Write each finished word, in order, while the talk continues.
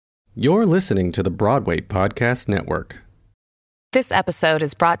You're listening to the Broadway Podcast Network. This episode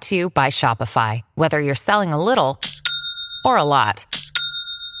is brought to you by Shopify. Whether you're selling a little or a lot,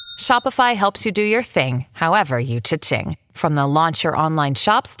 Shopify helps you do your thing, however you cha-ching. From the launch your online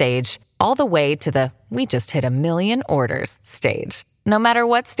shop stage, all the way to the we just hit 1 million orders stage. No matter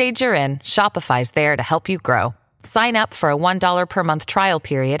what stage you're in, Shopify's there to help you grow. Sign up for a $1 per month trial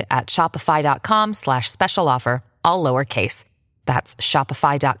period at shopify.com/special offer, all lowercase. That's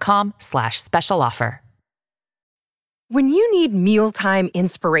shopify.com/special offer. When you need mealtime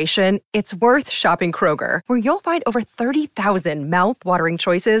inspiration, it's worth shopping Kroger, where you'll find over 30,000 mouth-watering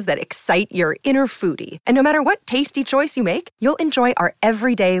choices that excite your inner foodie. And no matter what tasty choice you make, you'll enjoy our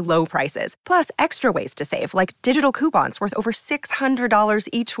everyday low prices, plus extra ways to save, like digital coupons worth over $600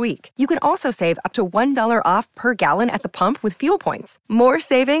 each week. You can also save up to $1 off per gallon at the pump with fuel points. More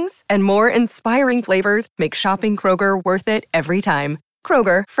savings and more inspiring flavors make shopping Kroger worth it every time.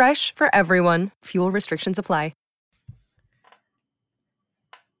 Kroger, fresh for everyone. Fuel restrictions apply.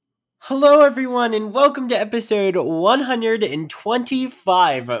 Hello, everyone, and welcome to episode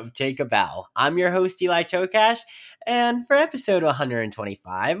 125 of Take a Bow. I'm your host, Eli Tokash, and for episode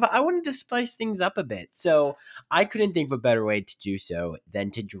 125, I wanted to spice things up a bit. So I couldn't think of a better way to do so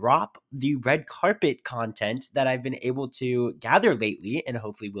than to drop the red carpet content that I've been able to gather lately, and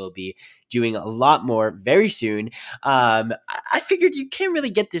hopefully will be doing a lot more very soon. I figured you can't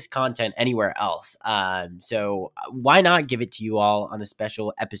really get this content anywhere else. So why not give it to you all on a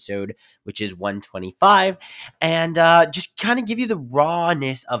special episode, which is 125, and just kind of give you the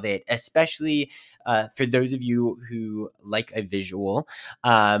rawness of it, especially for those of you who like a visual.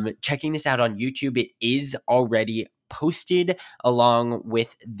 Checking this out on YouTube, it is already posted along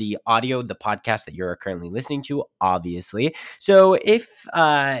with the audio, the podcast that you're currently listening to, obviously. So if,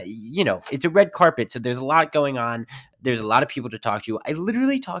 it's a red carpet, so there's a lot going on. There's a lot of people to talk to. I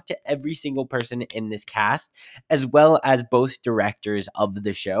literally talked to every single person in this cast, as well as both directors of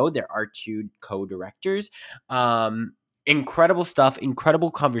the show. There are 2 co-directors. Incredible stuff,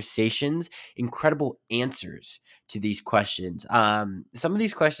 incredible conversations, incredible answers to these questions. Some of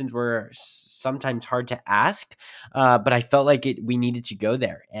these questions were sometimes hard to ask, but I felt like we needed to go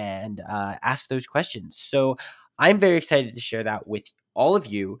there and ask those questions. So I'm very excited to share that with all of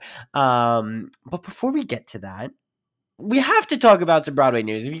you. But before we get to that, we have to talk about some Broadway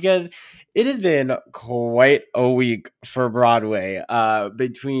news because it has been quite a week for Broadway.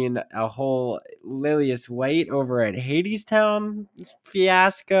 Between a whole Lillias White over at Hadestown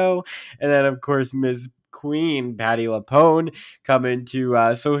fiasco, and then of course Miss Queen Patti LuPone coming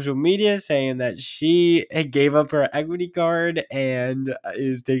to social media saying that she gave up her equity card and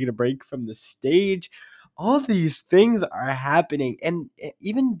is taking a break from the stage. All these things are happening, and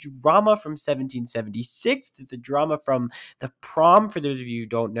even drama from 1776, the drama from the prom. For those of you who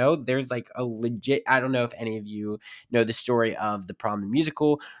don't know, there's like a legit, I don't know if any of you know the story of the prom, the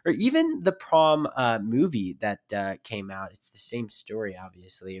musical, or even the prom movie that came out. It's the same story,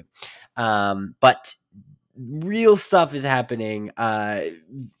 obviously. But real stuff is happening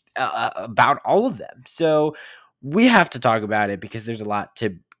about all of them. So we have to talk about it because there's a lot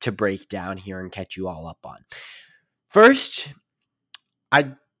to break down here and catch you all up on. First,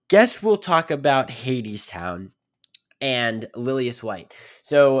 I guess we'll talk about Hadestown and Lillias White.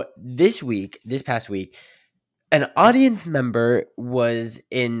 So this past week, an audience member was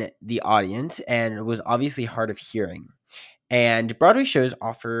in the audience and was obviously hard of hearing. And Broadway shows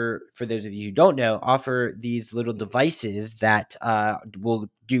offer, for those of you who don't know, offer these little devices that will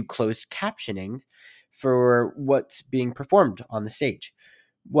do closed captioning for what's being performed on the stage.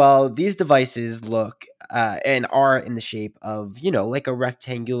 Well, these devices look and are in the shape of, like a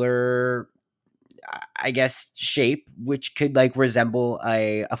rectangular, I guess, shape, which could like resemble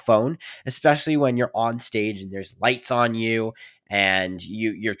a phone, especially when you're on stage and there's lights on you and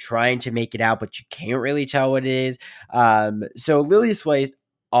you're trying to make it out, but you can't really tell what it is. So Lillias White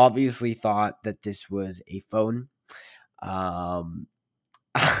obviously thought that this was a phone.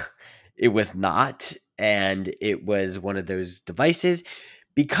 It was not, and it was one of those devices.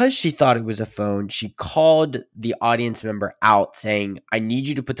 Because she thought it was a phone, she called the audience member out saying, "I need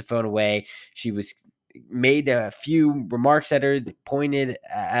you to put the phone away." She made a few remarks at her, pointed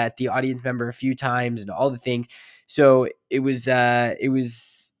at the audience member a few times and all the things. So it was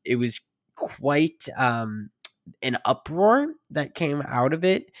quite an uproar that came out of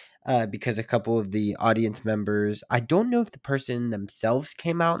it. Because a couple of the audience members, I don't know if the person themselves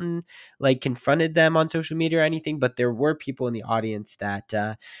came out and like confronted them on social media or anything, but there were people in the audience that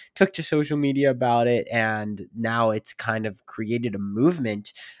took to social media about it, and now it's kind of created a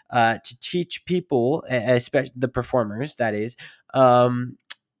movement to teach people, especially the performers, that is,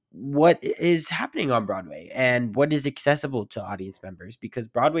 what is happening on Broadway and what is accessible to audience members, because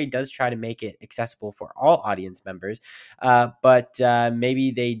Broadway does try to make it accessible for all audience members, but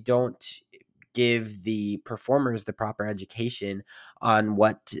maybe they don't give the performers the proper education on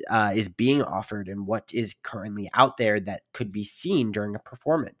what is being offered and what is currently out there that could be seen during a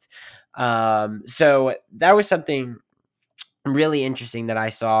performance. So that was something really interesting that I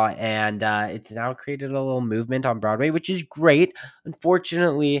saw, and it's now created a little movement on Broadway, which is great.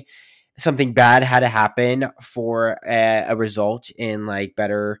 Unfortunately, something bad had to happen for a result in like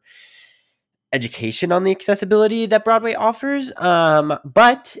better education on the accessibility that Broadway offers.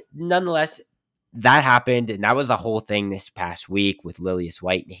 But nonetheless, that happened, and that was a whole thing this past week with Lillias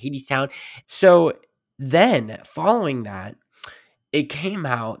White and Hadestown. So then, following that, it came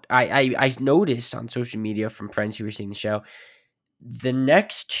out. I noticed on social media from friends who were seeing the show, the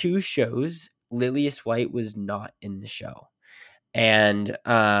next two shows, Lillias White was not in the show. And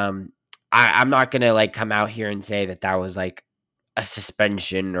I'm not gonna like come out here and say that was like a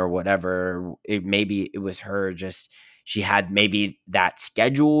suspension or whatever. Maybe it was her, just she had maybe that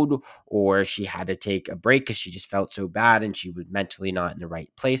scheduled, or she had to take a break because she just felt so bad and she was mentally not in the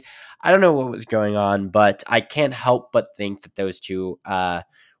right place. I don't know what was going on, but I can't help but think that those two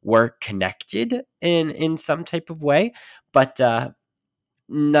were connected in some type of way. But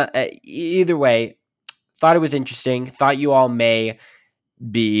either way, thought it was interesting. Thought you all may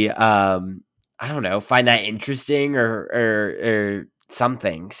be I don't know, find that interesting or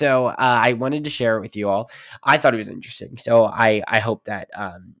something. So I wanted to share it with you all. I thought it was interesting, so I hope that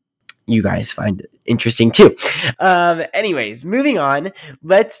you guys find it interesting too. Anyways, moving on,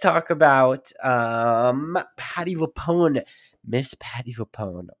 let's talk about Patti LuPone. Miss Patti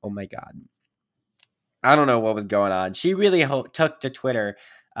LuPone, oh my god, I don't know what was going on. She really took to Twitter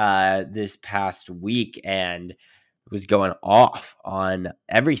this past week and was going off on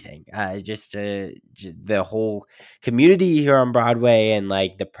everything. Just the whole community here on Broadway and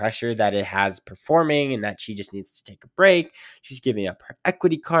like the pressure that it has performing, and that she just needs to take a break. She's giving up her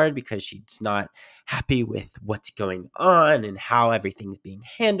equity card because she's not happy with what's going on and how everything's being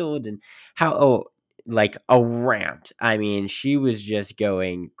handled, and how like a rant. I mean, she was just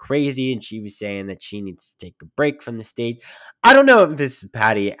going crazy, and she was saying that she needs to take a break from the stage. I don't know if this is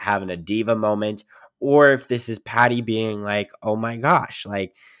Patti having a diva moment, or if this is Patti being like, oh my gosh,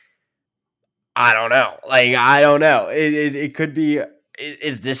 like, I don't know. Like, I don't know. It could be,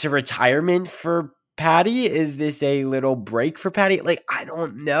 is this a retirement for Patti? Is this a little break for Patti? Like, I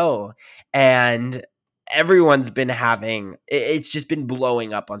don't know. And everyone's been having, it's just been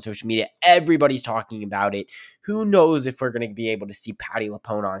blowing up on social media. Everybody's talking about it. Who knows if we're going to be able to see Patti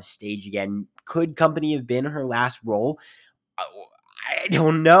LuPone on stage again? Could Company have been her last role? I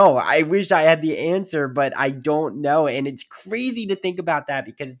don't know. I wish I had the answer, but I don't know. And it's crazy to think about that,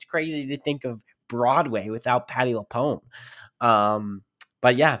 because it's crazy to think of Broadway without Patti LuPone.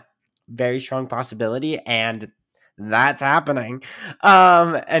 But yeah, very strong possibility, and that's happening.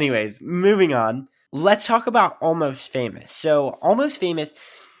 Anyways, moving on. Let's talk about Almost Famous. So Almost Famous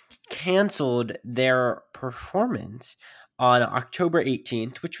canceled their performance on October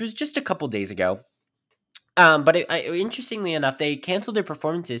 18th, which was just a couple days ago. But interestingly enough, they canceled their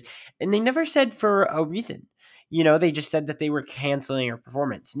performances, and they never said for a reason. You know, they just said that they were canceling a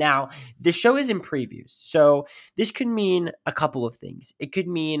performance. Now, the show is in previews, so this could mean a couple of things. It could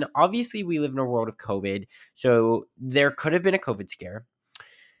mean, obviously, we live in a world of COVID, so there could have been a COVID scare,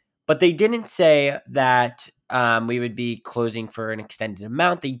 but they didn't say that we would be closing for an extended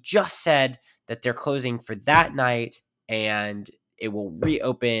amount. They just said that they're closing for that night, and it will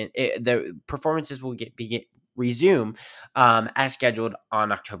reopen. The performances will resume as scheduled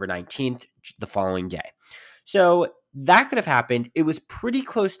on October 19th, the following day. So that could have happened. It was pretty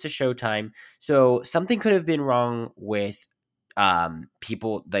close to showtime, so something could have been wrong with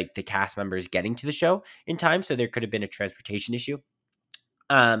people, like the cast members, getting to the show in time. So there could have been a transportation issue.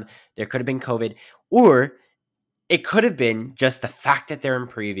 There could have been COVID, or it could have been just the fact that they're in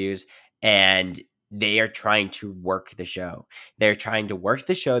previews and they are trying to work the show. They're trying to work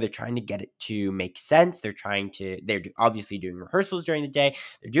the show. They're trying to get it to make sense. They're obviously doing rehearsals during the day.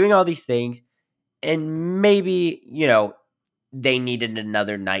 They're doing all these things. And maybe, they needed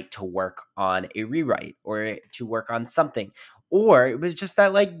another night to work on a rewrite or to work on something. Or it was just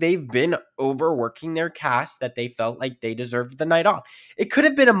that, like, they've been overworking their cast, that they felt like they deserved the night off. It could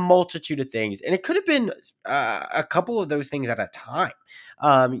have been a multitude of things, and it could have been a couple of those things at a time.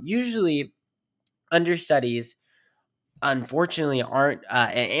 Usually, understudies, unfortunately, aren't,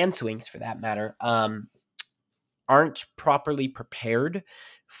 and swings for that matter, aren't properly prepared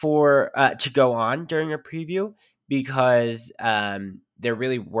for to go on during a preview, because they're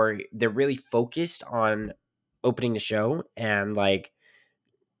really focused on opening the show and like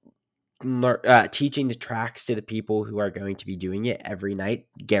teaching the tracks to the people who are going to be doing it every night,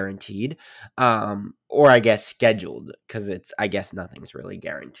 guaranteed, or I guess scheduled, because I guess nothing's really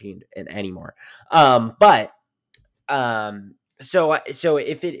guaranteed anymore. But so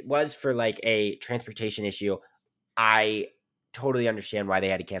if it was for like a transportation issue, I totally understand why they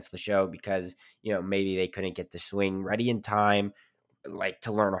had to cancel the show, because maybe they couldn't get the swing ready in time, like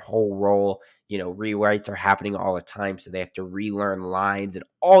to learn a whole role. Rewrites are happening all the time, so they have to relearn lines and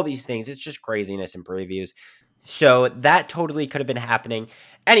all these things. It's just craziness in previews. So that totally could have been happening.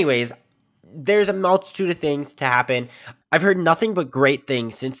 Anyways, there's a multitude of things to happen. I've heard nothing but great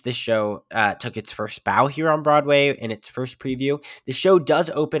things since this show took its first bow here on Broadway in its first preview. The show does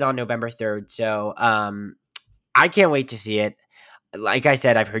open on November 3rd, so I can't wait to see it. Like I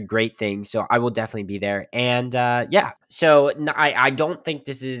said, I've heard great things, so I will definitely be there. And yeah, so I don't think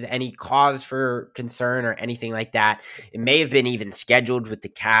this is any cause for concern or anything like that. It may have been even scheduled with the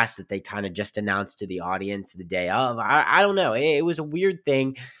cast that they kind of just announced to the audience the day of. I don't know. It was a weird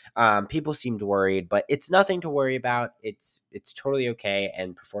thing. People seemed worried, but it's nothing to worry about. It's totally okay,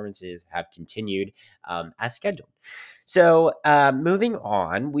 and performances have continued as scheduled. So moving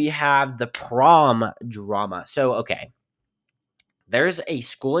on, we have the prom drama. So okay. There's a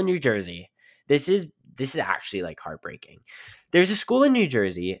school in New Jersey. This is actually like heartbreaking. There's a school in New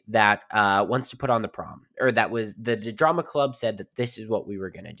Jersey that wants to put on the prom, or that was the drama club said that this is what we were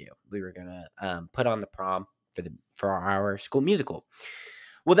gonna do. We were gonna put on the prom for our school musical.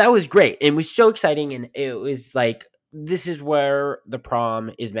 Well, that was great. It was so exciting, and it was like, this is where the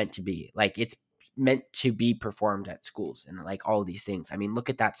prom is meant to be. Like, it's meant to be performed at schools and like all these things. I mean, look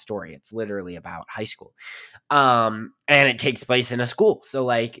at that story. It's literally about high school. And it takes place in a school, so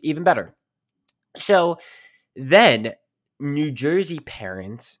like even better. So then New Jersey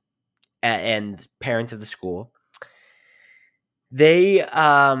parents and parents of the school, they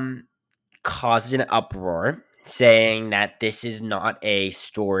caused an uproar saying that this is not a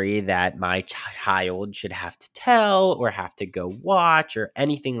story that my child should have to tell or have to go watch or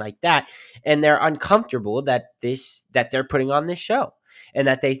anything like that, and they're uncomfortable that they're putting on this show, and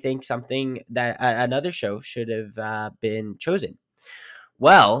that they think something that another show should have been chosen.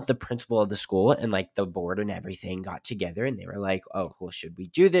 Well, the principal of the school and like the board and everything got together, and they were like, "Oh, well, should we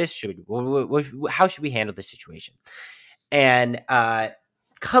do this? How should we handle the situation?" And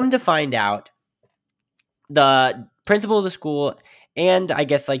come to find out, the principal of the school and I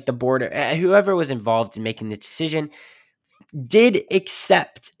guess like the board, whoever was involved in making the decision, did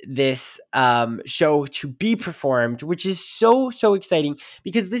accept this show to be performed, which is so exciting,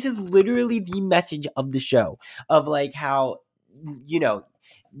 because this is literally the message of the show, of like how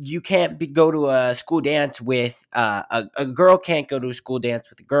you can't go to a school dance with a girl can't go to a school dance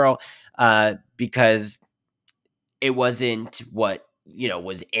with a girl because it wasn't what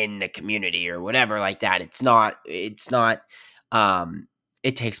was in the community or whatever like that. It's not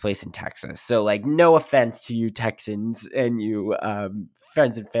it takes place in Texas. So like, no offense to you Texans and you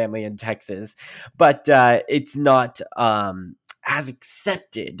friends and family in Texas, but it's not as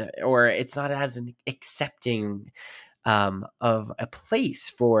accepted, or it's not as an accepting of a place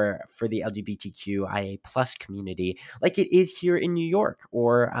for the LGBTQIA plus community like it is here in New York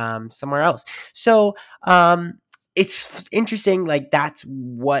or somewhere else. So it's interesting, like that's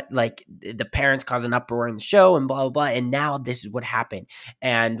what like the parents caused an uproar in the show and blah blah blah, and now this is what happened.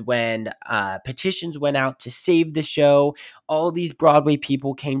 And when petitions went out to save the show, all these Broadway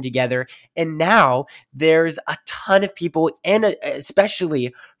people came together, and now there's a ton of people, and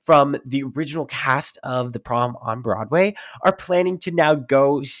especially from the original cast of The Prom on Broadway, are planning to now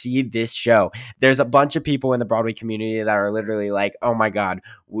go see this show. There's a bunch of people in the Broadway community that are literally like, oh my God,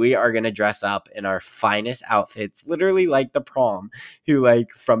 we are going to dress up in our finest outfits, literally like The Prom, who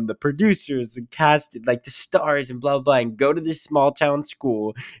like from the producers and cast, like the stars and blah, blah, and go to this small town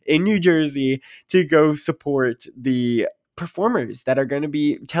school in New Jersey to go support the performers that are going to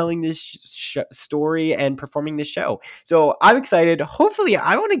be telling this story and performing this show. So I'm excited. Hopefully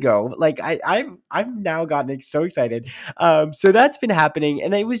I want to go. Like I've now gotten so excited. So that's been happening,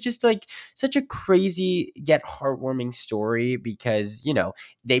 and it was just like such a crazy yet heartwarming story, because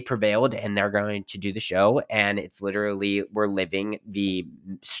they prevailed and they're going to do the show, and it's literally, we're living the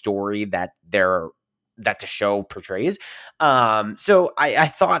story that the show portrays. So I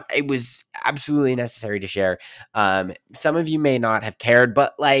thought it was absolutely necessary to share. Some of you may not have cared,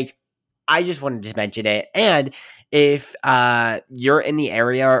 but like, I just wanted to mention it. And if you're in the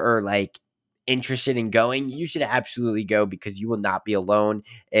area, or like interested in going, you should absolutely go, because you will not be alone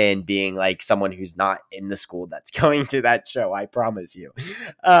in being like someone who's not in the school that's going to that show. I promise you.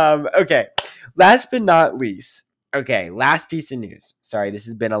 Okay. Last but not least. Okay. Last piece of news. Sorry, this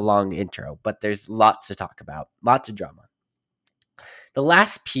has been a long intro, but there's lots to talk about. Lots of drama. The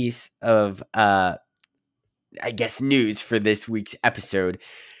last piece of, I guess, news for this week's episode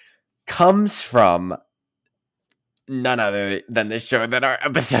comes from none other than the show that our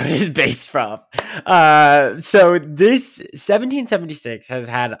episode is based from. So this 1776 has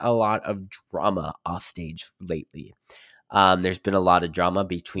had a lot of drama off stage lately. There's been a lot of drama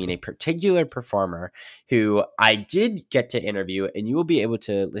between a particular performer who I did get to interview, and you will be able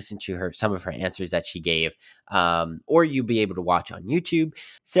to listen to some of her answers that she gave, or you'll be able to watch on YouTube.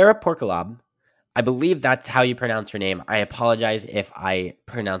 Sarah Porkalab, I believe that's how you pronounce her name. I apologize if I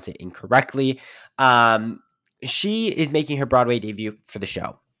pronounce it incorrectly. She is making her Broadway debut for the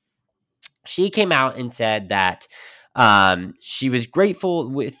show. She came out and said that she was grateful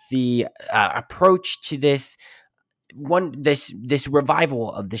with the approach to this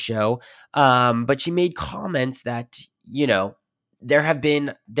revival of the show, but she made comments that, you know, there has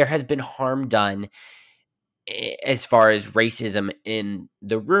been harm done as far as racism in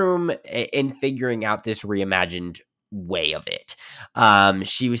the room in figuring out this reimagined way of it.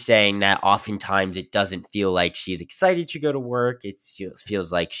 She was saying that oftentimes it doesn't feel like she's excited to go to work. It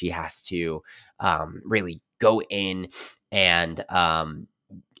feels like she has to really go in and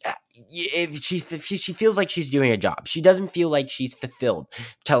if she feels like she's doing a job. She doesn't feel like she's fulfilled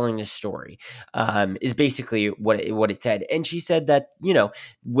telling the story, is basically what it said. And she said that, you know,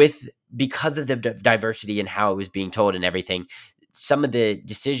 because of the diversity and how it was being told and everything, some of the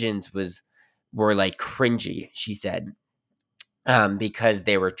decisions were like cringy, she said, because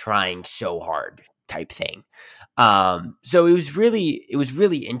they were trying so hard type thing. So it was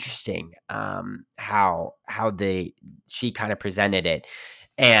really interesting, how she kind of presented it.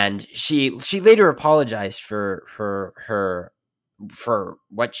 And she later apologized for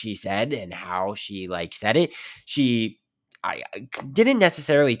what she said and how she said it. I didn't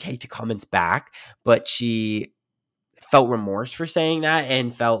necessarily take the comments back, but she felt remorse for saying that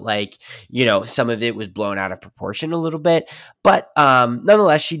and felt like, you know, some of it was blown out of proportion a little bit. But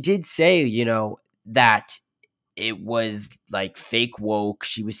nonetheless, she did say, you know, that it was like fake woke.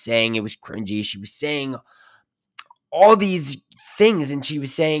 She was saying it was cringy. She was saying all these things, and she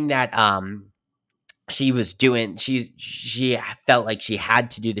was saying that she felt like she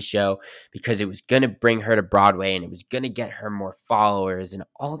had to do the show because it was going to bring her to Broadway and it was going to get her more followers and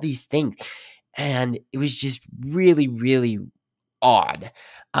all these things. And it was just really, really odd,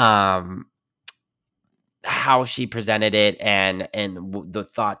 how she presented it and the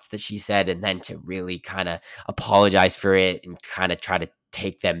thoughts that she said, and then to really kind of apologize for it and kind of try to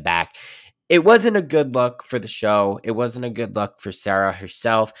take them back. It wasn't a good look for the show. It wasn't a good look for Sarah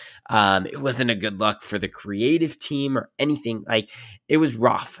herself. It wasn't a good look for the creative team or anything. Like, it was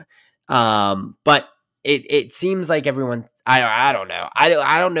rough. But it seems like everyone. I don't know. I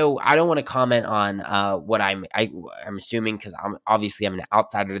don't know. I don't want to comment on what I'm assuming, because I'm an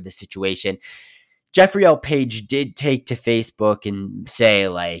outsider to the situation. Jeffrey L. Page did take to Facebook and say,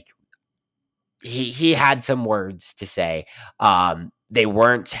 like, he had some words to say. They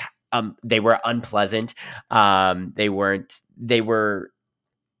weren't. They were unpleasant. They were,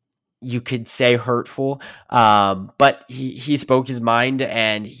 you could say, hurtful. But he spoke his mind,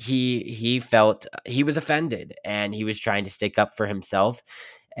 and he felt he was offended, and he was trying to stick up for himself.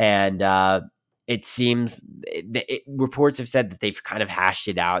 And it seems reports have said that they've kind of hashed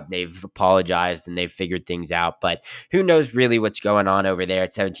it out. They've apologized and they've figured things out, but who knows really what's going on over there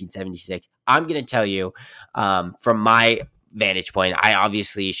at 1776. I'm going to tell you, from my vantage point, I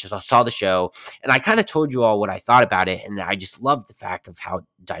obviously saw the show, and I kind of told you all what I thought about it, and I just love the fact of how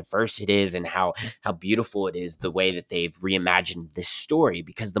diverse it is and how beautiful it is, the way that they've reimagined this story.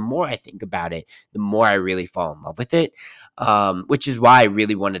 Because the more I think about it, the more I really fall in love with it, which is why I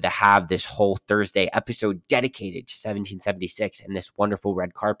really wanted to have this whole Thursday episode dedicated to 1776 and this wonderful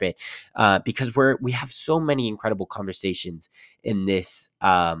red carpet, because we have so many incredible conversations in this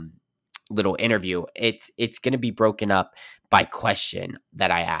little interview. It's going to be broken up by question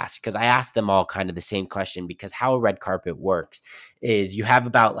that I ask, because I asked them all kind of the same question, because how a red carpet works is you have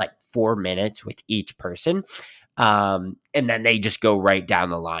about 4 minutes with each person, and then they just go right down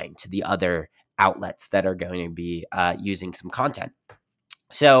the line to the other outlets that are going to be using some content.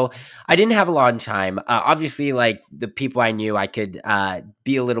 So I didn't have a lot of time. Obviously, the people I knew, I could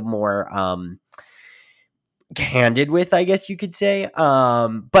be a little more candid with, I guess you could say.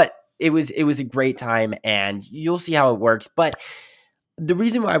 But it was a great time, and you'll see how it works. But the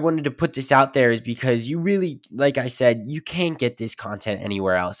reason why I wanted to put this out there is because you really, like I said, you can't get this content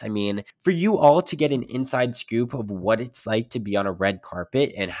anywhere else. I mean, for you all to get an inside scoop of what it's like to be on a red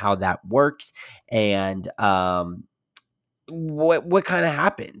carpet and how that works, and what kind of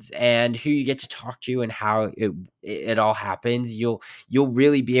happens and who you get to talk to and how it all happens, you'll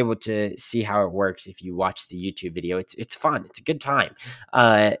really be able to see how it works if you watch the YouTube video. It's fun. It's a good time.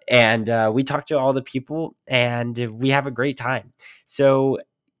 And we talk to all the people and we have a great time. So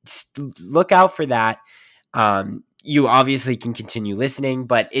look out for that. You obviously can continue listening,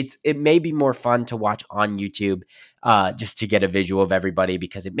 but it may be more fun to watch on YouTube, just to get a visual of everybody,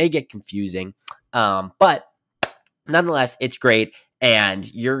 because it may get confusing. But nonetheless, it's great, and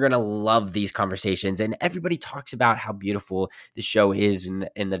you're going to love these conversations. And everybody talks about how beautiful the show is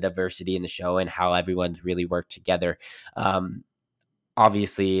in the diversity in the show and how everyone's really worked together.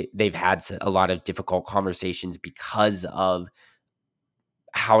 Obviously, they've had a lot of difficult conversations because of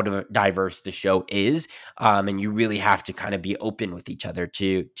how diverse the show is. And you really have to kind of be open with each other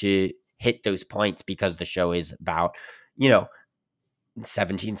to hit those points, because the show is about,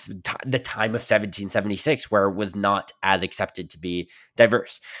 the time of 1776, where it was not as accepted to be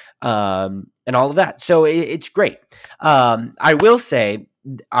diverse, and all of that. So it's great. I will say,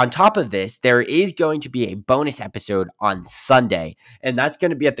 on top of this, there is going to be a bonus episode on Sunday, and that's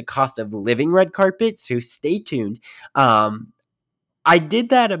going to be at the cost of living red carpet. So stay tuned. I did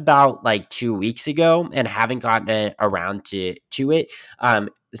that about like 2 weeks ago and haven't gotten around to it,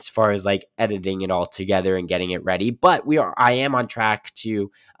 as far as like editing it all together and getting it ready. But I am on track to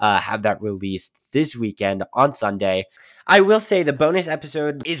have that released this weekend on Sunday. I will say the bonus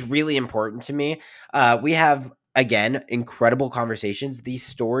episode is really important to me. We have, again, incredible conversations. These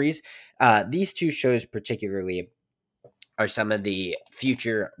stories, these two shows particularly, are some of the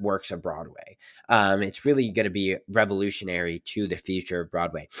future works of Broadway. It's really going to be revolutionary to the future of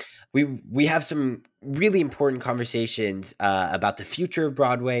Broadway. We have some really important conversations about the future of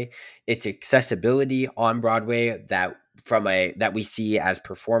Broadway, its accessibility on Broadway, that we see as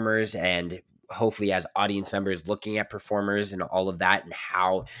performers and hopefully as audience members looking at performers and all of that, and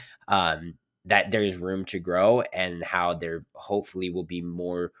how that there's room to grow, and how there hopefully will be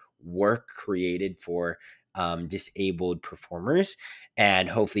more work created for disabled performers, and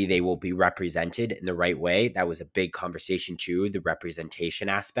hopefully they will be represented in the right way. That was a big conversation too, the representation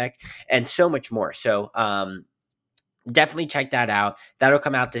aspect, and so much more. So definitely check that out. That'll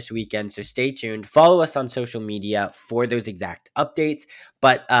come out this weekend, so stay tuned. Follow us on social media for those exact updates.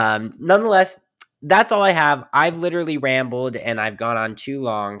 But nonetheless, that's all I have. I've literally rambled and I've gone on too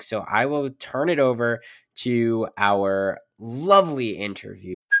long, so I will turn it over to our lovely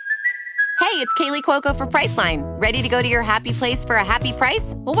interview. Hey, it's Kaylee Cuoco for Priceline. Ready to go to your happy place for a happy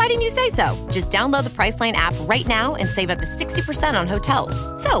price? Well, why didn't you say so? Just download the Priceline app right now and save up to 60% on hotels.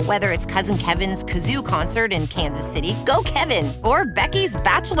 So whether it's Cousin Kevin's Kazoo Concert in Kansas City, go Kevin, or Becky's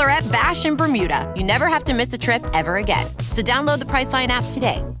Bachelorette Bash in Bermuda, you never have to miss a trip ever again. So download the Priceline app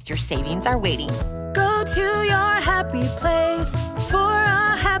today. Your savings are waiting. Go to your happy place for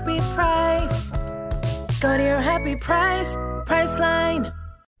a happy price. Go to your happy price, Priceline.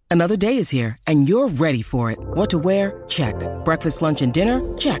 Another day is here, and you're ready for it. What to wear? Check. Breakfast, lunch, and dinner?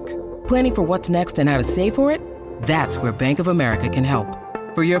 Check. Planning for what's next and how to save for it? That's where Bank of America can help.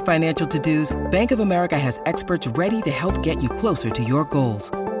 For your financial to-dos, Bank of America has experts ready to help get you closer to your goals.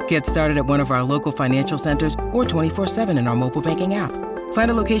 Get started at one of our local financial centers or 24/7 in our mobile banking app.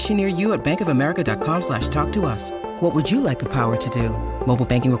 Find a location near you at bankofamerica.com/talktous. What would you like the power to do? Mobile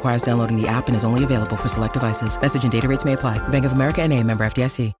banking requires downloading the app and is only available for select devices. Message and data rates may apply. Bank of America NA, member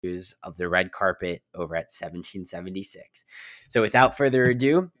FDIC. Of the red carpet over at 1776. So without further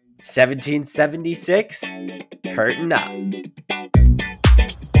ado, 1776, curtain up.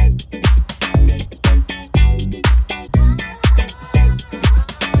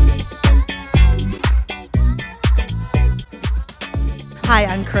 Hi,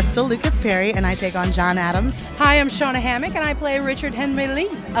 I'm Crystal Lucas Perry, and I take on John Adams. Hi, I'm Shauna Hammock, and I play Richard Henry Lee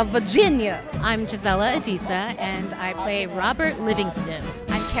of Virginia. I'm Gisela Adisa, and I play Robert Livingston.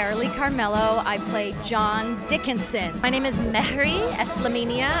 I'm Carolee Carmelo. I play John Dickinson. My name is Mehri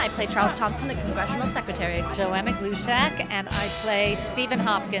Eslamenia. I play Charles Thompson, the Congressional Secretary. Joanna Glushak, and I play Stephen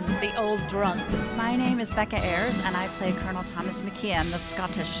Hopkins, the old drunk. My name is Becca Ayers, and I play Colonel Thomas McKeon, the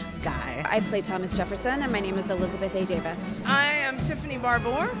Scottish guy. I play Thomas Jefferson, and my name is Elizabeth A. Davis. I am Tiffany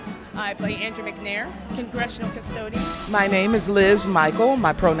Barbour. I play Andrew McNair, Congressional Custodian. My name is Liz Michael.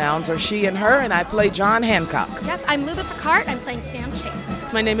 My pronouns are she and her, and I play John Hancock. Yes, I'm Lulu Picard. I'm playing Sam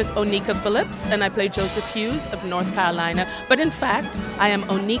Chase. My name is Onika Phillips, and I play Joseph Hughes of North Carolina. But in fact, I am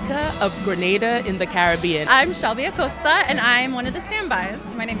Onika of Grenada in the Caribbean. I'm Shelby Acosta, and I'm one of the standbys.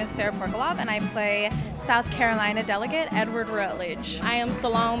 My name is Sarah Porkolov, and I play South Carolina Delegate Edward Rutledge. I am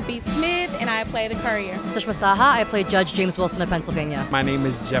Salome B. Smith, and I play the Courier. Tashma Saha, I play Judge James Wilson of Pennsylvania. My name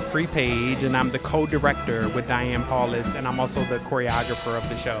is Jeffrey Page, and I'm the co-director with Diane Paulus, and I'm also the choreographer of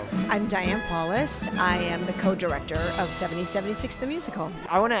the show. I'm Diane Paulus. I am the co-director of 7076 the Musical.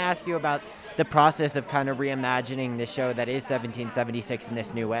 I want to ask you about the process of kind of reimagining the show that is 1776 in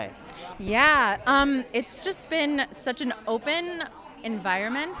this new way. Yeah, it's just been such an open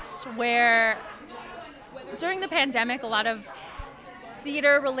environment where during the pandemic, a lot of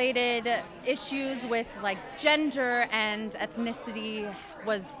theater-related issues with like gender and ethnicity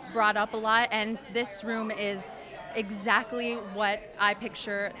was brought up a lot, and this room is exactly what I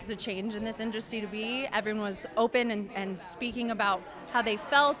picture the change in this industry to be. Everyone was open and speaking about how they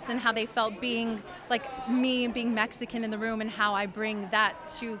felt and how they felt being like me being Mexican in the room and how I bring that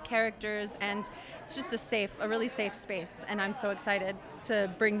to characters, and it's just a really safe space, and I'm so excited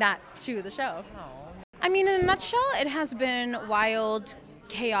to bring that to the show. I mean, in a nutshell, it has been wild,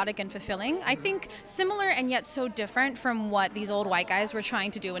 chaotic, and fulfilling. I think similar and yet so different from what these old white guys were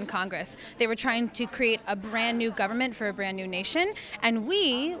trying to do in Congress. They were trying to create a brand new government for a brand new nation, and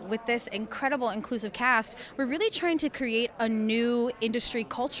we, with this incredible inclusive cast, we're really trying to create a new industry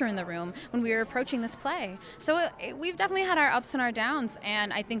culture in the room when we were approaching this play. So we've definitely had our ups and our downs,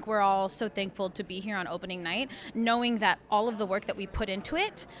 and I think we're all so thankful to be here on opening night, knowing that all of the work that we put into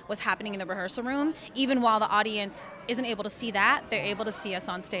it was happening in the rehearsal room. Even while the audience isn't able to see that, they're able to see us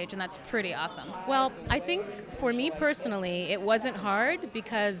on stage, and that's pretty awesome. Well, I think for me personally, it wasn't hard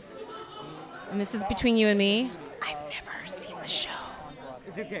because, and this is between you and me, I've never seen the show.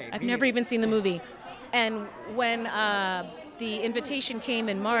 It's okay. I've never even seen the movie. And when the invitation came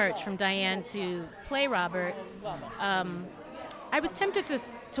in March from Diane to play Robert, I was tempted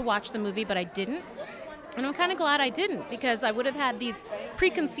to watch the movie, but I didn't. And I'm kind of glad I didn't, because I would have had these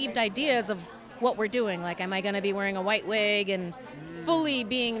preconceived ideas of what we're doing. Like, am I going to be wearing a white wig and fully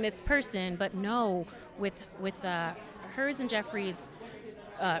being this person? But no, with hers and Jeffrey's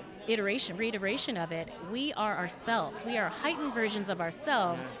reiteration of it, we are ourselves. We are heightened versions of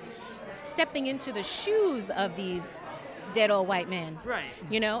ourselves, stepping into the shoes of these dead old white men. Right.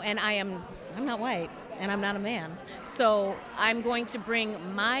 You know, and I'm not white, and I'm not a man. So I'm going to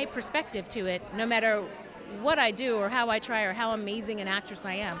bring my perspective to it, no matter what I do or how I try or how amazing an actress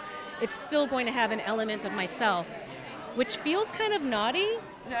I am. It's still going to have an element of myself, which feels kind of naughty.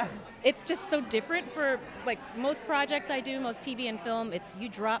 Yeah. It's just so different for like most projects I do, most TV and film. It's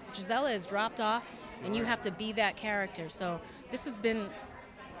Gisela is dropped off, and you have to be that character. So this has been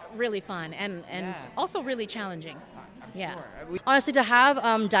really fun and also really challenging. Yeah. Honestly, to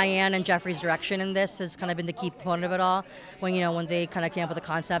have Diane and Jeffrey's direction in this has kind of been the key component of it all. When they kind of came up with the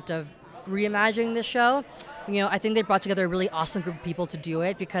concept of reimagining this show, I think they brought together a really awesome group of people to do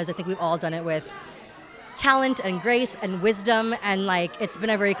it, because I think we've all done it with talent and grace and wisdom, and it's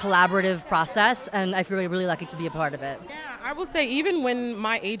been a very collaborative process, and I feel really lucky to be a part of it. Yeah, I will say, even when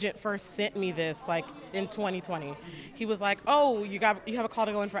my agent first sent me this, in 2020, he was like, "Oh, you have a call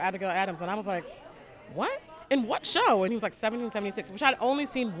to go in for Abigail Adams," and I was like, "What? In what show?" And he was like, 1776, which I'd only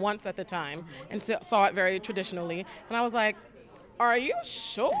seen once at the time, and saw it very traditionally, and I was like, "Are you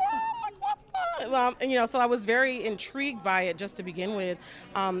sure? What's that?" So I was very intrigued by it just to begin with,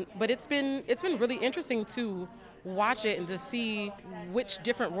 but it's been really interesting to watch it and to see which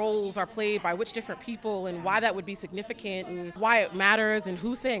different roles are played by which different people, and why that would be significant, and why it matters, and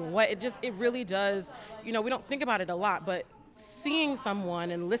who's saying what. It really does. We don't think about it a lot, but seeing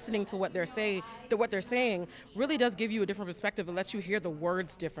someone and listening to what they're saying really does give you a different perspective. It lets you hear the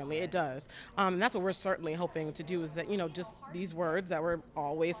words differently. It does. And that's what we're certainly hoping to do, is that, just these words that were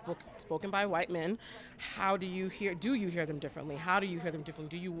always spoken by white men, do you hear them differently? How do you hear them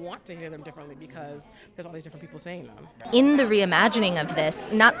differently? Do you want to hear them differently? Because there's all these different people saying them. In the reimagining of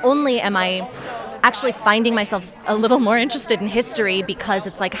this, not only am I actually finding myself a little more interested in history, because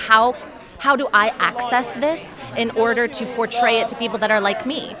it's like, how do I access this in order to portray it to people that are like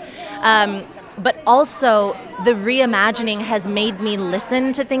me? But also, the reimagining has made me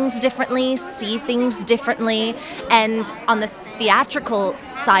listen to things differently, see things differently, and on the theatrical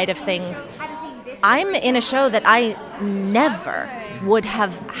side of things, I'm in a show that I never would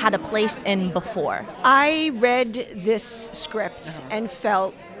have had a place in before. I read this script and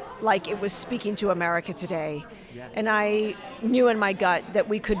felt like it was speaking to America today. And I knew in my gut that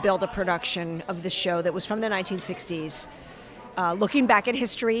we could build a production of this show that was from the 1960s, looking back at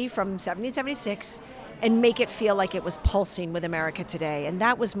history from 1776, and make it feel like it was pulsing with America today. And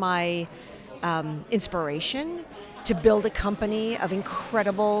that was my inspiration to build a company of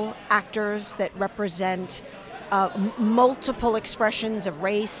incredible actors that represent multiple expressions of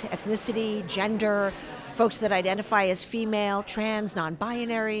race, ethnicity, gender, folks that identify as female, trans,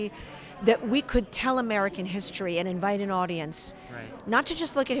 non-binary, that we could tell American history and invite an audience, not to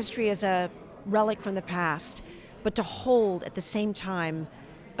just look at history as a relic from the past, but to hold at the same time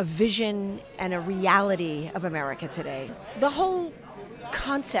a vision and a reality of America today. The whole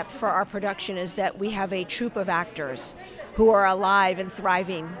concept for our production is that we have a troupe of actors who are alive and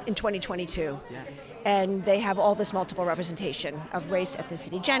thriving in 2022. And they have all this multiple representation of race,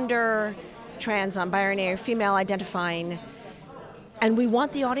 ethnicity, gender, trans, non-binary, female identifying. And we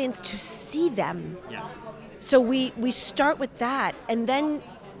want the audience to see them. So we start with that, and then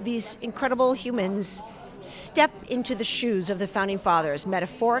these incredible humans step into the shoes of the Founding Fathers,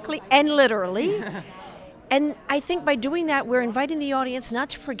 metaphorically and literally. And I think by doing that, we're inviting the audience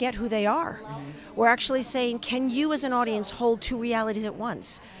not to forget who they are. We're actually saying, can you as an audience hold two realities at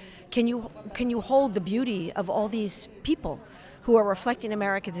once? Can you hold the beauty of all these people who are reflecting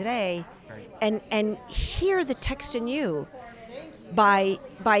America today and hear the text in you by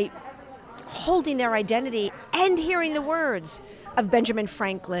holding their identity and hearing the words of Benjamin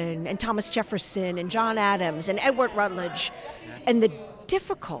Franklin and Thomas Jefferson and John Adams and Edward Rutledge and the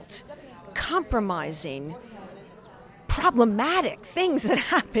difficult, compromising, problematic things that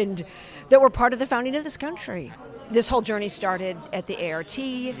happened that were part of the founding of this country. This whole journey started at the ART.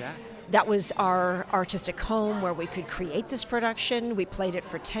 That was our artistic home where we could create this production. We played it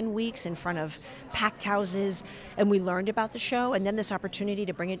for 10 weeks in front of packed houses, and we learned about the show. And then this opportunity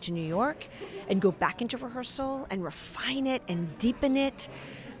to bring it to New York and go back into rehearsal and refine it and deepen it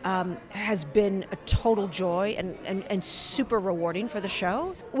has been a total joy and super rewarding for the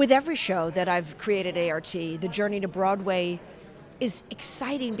show. With every show that I've created at ART, the journey to Broadway is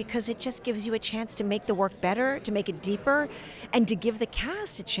exciting because it just gives you a chance to make the work better, to make it deeper, and to give the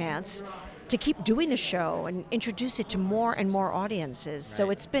cast a chance to keep doing the show and introduce it to more and more audiences.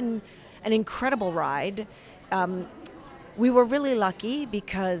 So it's been an incredible ride. We were really lucky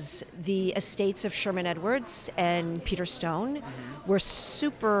because the estates of Sherman Edwards and Peter Stone were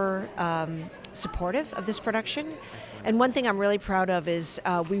super supportive of this production. And one thing I'm really proud of is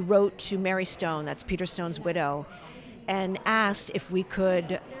we wrote to Mary Stone, that's Peter Stone's widow, and asked if we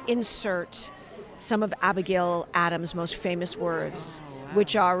could insert some of Abigail Adams' most famous words,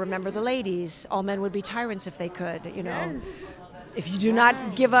 which are, remember the ladies, all men would be tyrants if they could, you know. If you do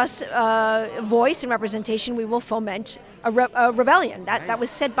not give us voice and representation, we will foment a rebellion. That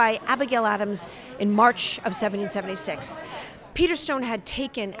was said by Abigail Adams in March of 1776. Peter Stone had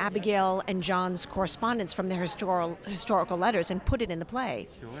taken Abigail and John's correspondence from their historical letters and put it in the play.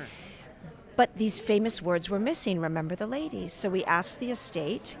 But these famous words were missing, remember the ladies. So we asked the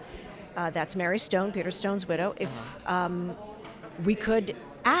estate, that's Mary Stone, Peter Stone's widow, if we could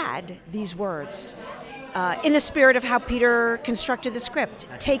add these words in the spirit of how Peter constructed the script,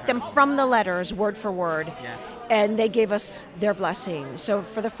 take them from the letters word for word, and they gave us their blessing. So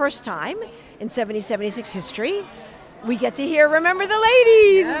for the first time in 1776 history, we get to hear Remember the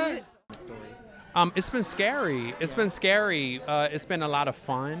Ladies! It's been scary. It's been scary. It's been a lot of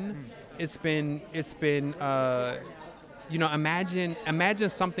fun. It's been imagine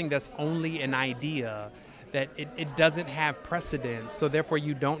something that's only an idea, that it doesn't have precedence, so therefore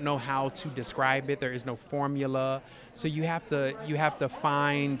you don't know how to describe it. There is no formula, so you have to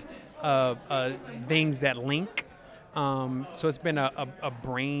find things that link. So it's been a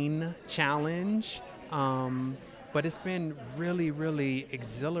brain challenge, but it's been really, really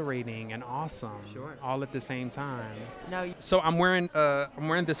exhilarating and awesome, all at the same time. So I'm wearing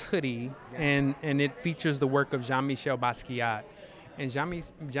this hoodie, and it features the work of Jean-Michel Basquiat. And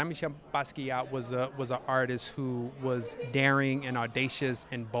Jean-Michel Basquiat was an artist who was daring and audacious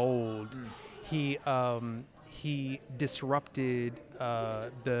and bold. He disrupted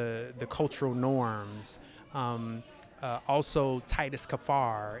the cultural norms. Also, Titus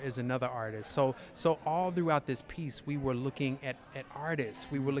Kaphar is another artist. So all throughout this piece, we were looking at artists.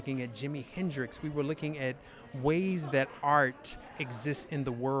 We were looking at Jimi Hendrix. We were looking at ways that art exists in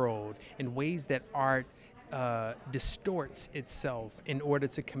the world, and ways that art distorts itself in order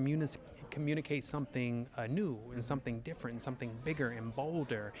to communicate something new and something different and something bigger and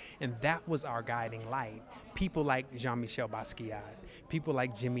bolder. And that was our guiding light. People like Jean-Michel Basquiat, people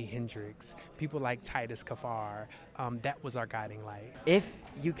like Jimi Hendrix, people like Titus Kaphar, that was our guiding light. If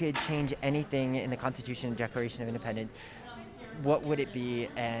you could change anything in the Constitution and Declaration of Independence, what would it be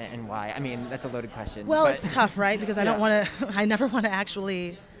and why? I mean, that's a loaded question. Well, it's tough, right? Because I never want to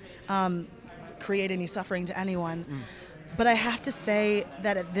actually create any suffering to anyone. But I have to say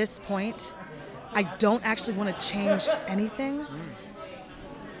that at this point, I don't actually want to change anything.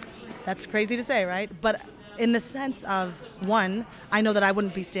 That's crazy to say, right? But in the sense of, one, I know that I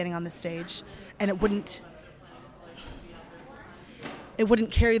wouldn't be standing on this stage, and it wouldn't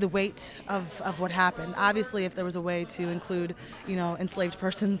carry the weight of what happened. Obviously, if there was a way to include, enslaved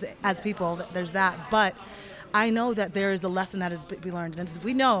persons as people, there's that. But I know that there is a lesson that is to be learned. And as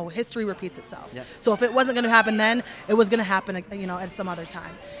we know, history repeats itself. Yep. So if it wasn't going to happen then, it was going to happen, at some other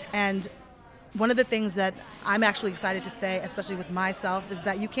time. And one of the things that I'm actually excited to say, especially with myself, is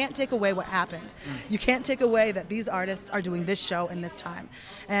that you can't take away what happened. You can't take away that these artists are doing this show in this time.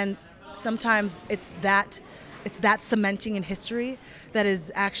 And sometimes it's that cementing in history that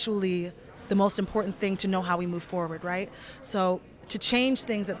is actually the most important thing to know how we move forward, right? So to change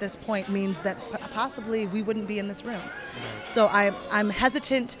things at this point means that possibly we wouldn't be in this room. So I'm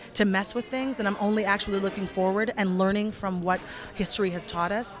hesitant to mess with things, and I'm only actually looking forward and learning from what history has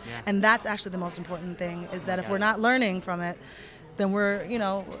taught us. Yeah. And that's actually the most important thing, is that if we're not learning from it, then we're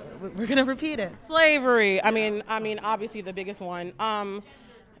going to repeat it. Slavery. I mean, obviously the biggest one.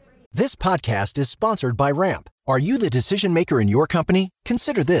 This podcast is sponsored by Ramp. Are you the decision maker in your company?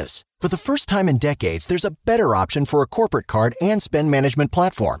 Consider this. For the first time in decades, there's a better option for a corporate card and spend management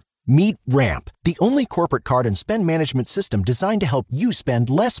platform. Meet Ramp, the only corporate card and spend management system designed to help you spend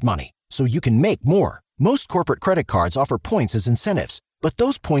less money so you can make more. Most corporate credit cards offer points as incentives, but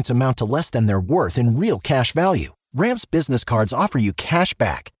those points amount to less than their worth in real cash value. Ramp's business cards offer you cash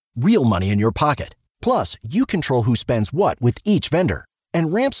back, real money in your pocket. Plus, you control who spends what with each vendor.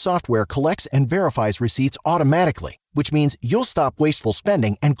 And Ramp software collects and verifies receipts automatically, which means you'll stop wasteful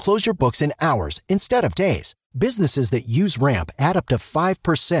spending and close your books in hours instead of days. Businesses that use Ramp add up to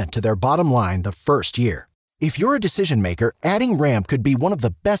 5% to their bottom line the first year. If you're a decision maker, adding Ramp could be one of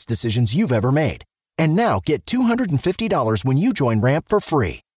the best decisions you've ever made. And now get $250 when you join Ramp for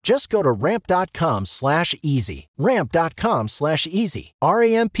free. Just go to ramp.com/easy. Ramp.com/easy.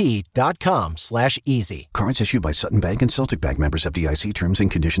 RAMP.com/easy. Cards issued by Sutton Bank and Celtic Bank, members of FDIC. Terms and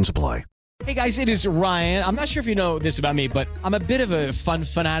conditions apply. Hey guys, it is Ryan. I'm not sure if you know this about me, but I'm a bit of a fun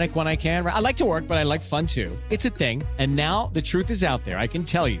fanatic when I can. I like to work, but I like fun too. It's a thing. And now the truth is out there. I can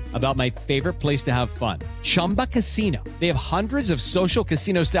tell you about my favorite place to have fun. Chumba Casino. They have hundreds of social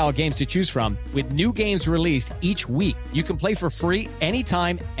casino style games to choose from with new games released each week. You can play for free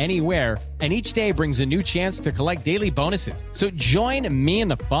anytime, anywhere. And each day brings a new chance to collect daily bonuses. So join me in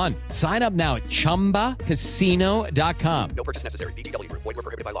the fun. Sign up now at ChumbaCasino.com. No purchase necessary. VGW Group. Void where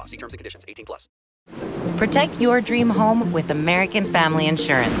prohibited by law. See terms and conditions. 18+. Protect your dream home with American Family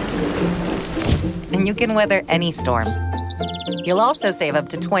Insurance. And you can weather any storm. You'll also save up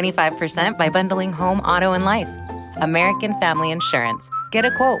to 25% by bundling home, auto, and life. American Family Insurance. Get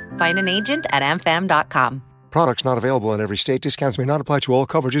a quote. Find an agent at amfam.com. Products not available in every state. Discounts may not apply to all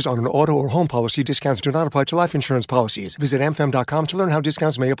coverages on an auto or home policy. Discounts do not apply to life insurance policies. Visit amfam.com to learn how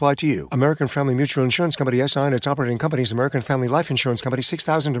discounts may apply to you. American Family Mutual Insurance Company, SI, and its operating companies, American Family Life Insurance Company,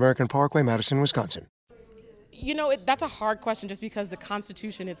 6000 American Parkway, Madison, Wisconsin. That's a hard question just because the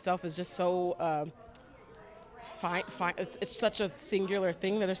Constitution itself is just so fine. It's such a singular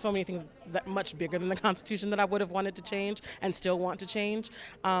thing that there's so many things that much bigger than the Constitution that I would have wanted to change and still want to change.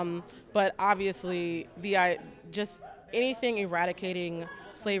 But obviously, just anything eradicating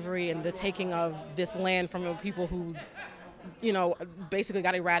slavery and the taking of this land from people who, basically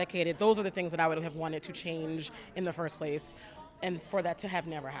got eradicated, those are the things that I would have wanted to change in the first place. And for that to have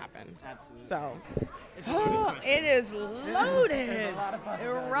never happened. Absolutely. So. It is loaded,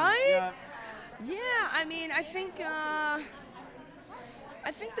 right? Yeah, I mean, I think that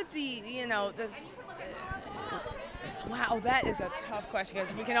this. Wow, that is a tough question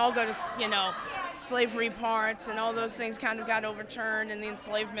because we can all go to, slavery parts and all those things kind of got overturned in the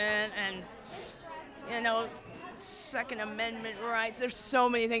enslavement and, Second Amendment rights. There's so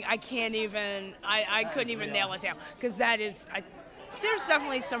many things I couldn't even nail it down because there's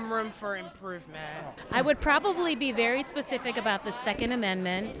definitely some room for improvement. I would probably be very specific about the Second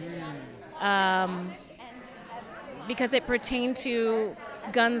Amendment because it pertained to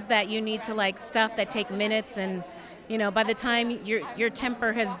guns that you need to stuff that take minutes and, by the time your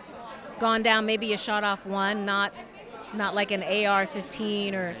temper has gone down, maybe you shot off one, not not like an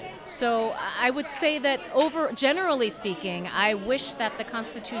AR-15 or. So I would say that generally speaking, I wish that the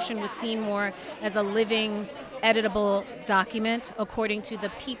Constitution was seen more as a living, editable document according to the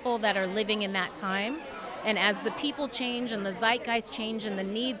people that are living in that time. And as the people change and the zeitgeist change and the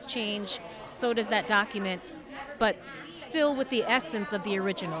needs change, so does that document, but still with the essence of the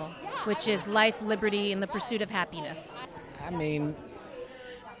original, which is life, liberty, and the pursuit of happiness. I mean,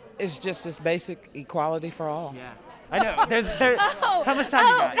 it's just this basic equality for all. Yeah. I know. How much time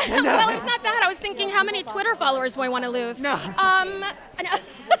you got? No. Well, it's not that. I was thinking, how many Twitter followers do I want to lose? No.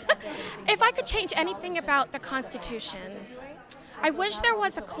 If I could change anything about the Constitution, I wish there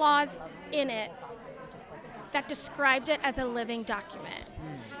was a clause in it that described it as a living document,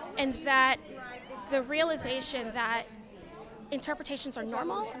 and that the realization that interpretations are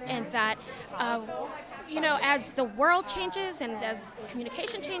normal, and that as the world changes and as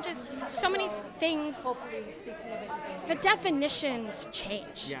communication changes, so many things, the definitions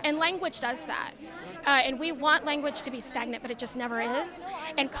change, and language does that. And we want language to be stagnant, but it just never is,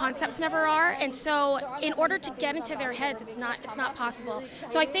 and concepts never are. And so, in order to get into their heads, it's not possible.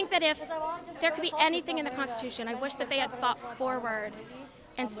 So I think that if there could be anything in the Constitution, I wish that they had thought forward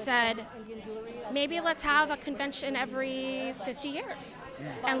and said, maybe let's have a convention every 50 years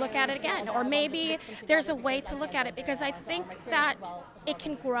and look at it again. Or maybe there's a way to look at it, because I think that it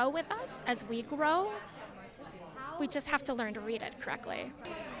can grow with us as we grow. We just have to learn to read it correctly.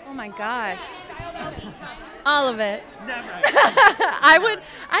 Oh my gosh. All of it. I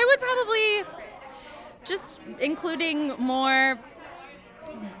would probably just including more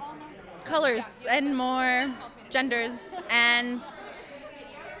colors and more genders, and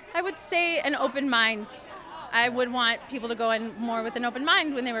I would say an open mind. I would want people to go in more with an open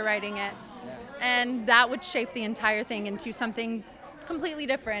mind when they were writing it. And that would shape the entire thing into something completely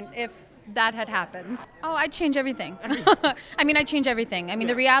different if that had happened. Oh, I'd change everything. I'd change everything.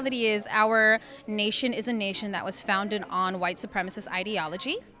 The reality is our nation is a nation that was founded on white supremacist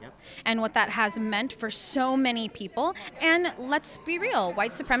ideology. Yep. And what that has meant for so many people. And let's be real,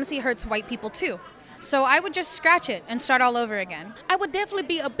 white supremacy hurts white people too. So I would just scratch it and start all over again. I would definitely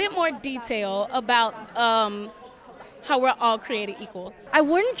be a bit more detailed about how we're all created equal. I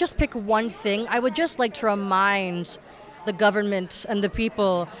wouldn't just pick one thing. I would just like to remind the government and the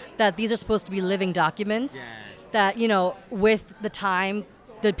people that these are supposed to be living documents, that, with the time,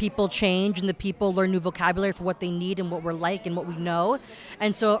 the people change and the people learn new vocabulary for what they need and what we're like and what we know.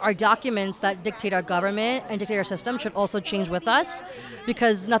 And so our documents that dictate our government and dictate our system should also change with us,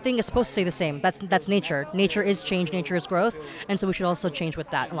 because nothing is supposed to stay the same. That's nature. Nature is change, nature is growth, and so we should also change with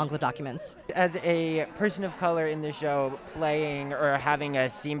that along with the documents. As a person of color in the show, playing or having a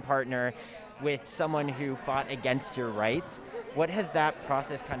scene partner with someone who fought against your rights, what has that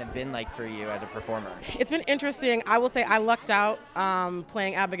process kind of been like for you as a performer? It's been interesting. I will say I lucked out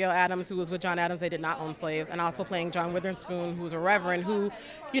playing Abigail Adams, who was with John Adams. They did not own slaves. And also playing John Witherspoon, who's a reverend, who,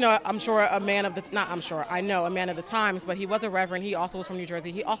 I'm sure a man of the, I know a man of the times, but he was a reverend. He also was from New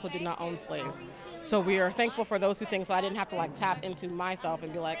Jersey. He also did not own slaves. So we are thankful for those two things. So I didn't have to tap into myself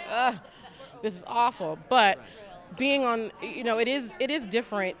and be like, this is awful. But being on, it is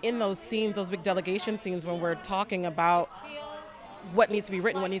different in those scenes, those big delegation scenes, when we're talking about what needs to be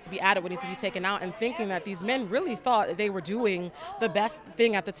written, what needs to be added, what needs to be taken out, and thinking that these men really thought that they were doing the best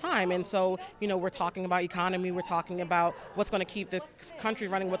thing at the time. And so, we're talking about economy, we're talking about what's going to keep the country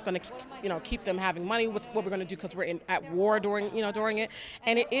running, what's going to, keep them having money, what we're going to do because we're at war during it.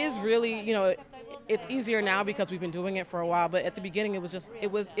 And it is really, it's easier now because we've been doing it for a while. But at the beginning, it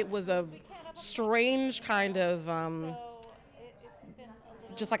was a strange kind of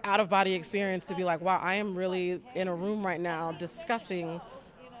just like out-of-body experience to be like, wow, I am really in a room right now discussing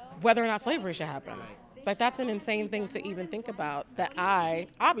whether or not slavery should happen. Like, that's an insane thing to even think about, that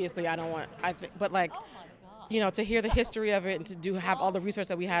obviously I don't want, but to hear the history of it and to have all the research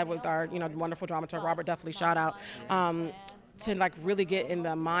that we had with our, wonderful dramaturg, Robert Duffley, shout out, to really get in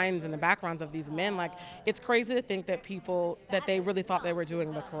the minds and the backgrounds of these men. It's crazy to think that that they really thought they were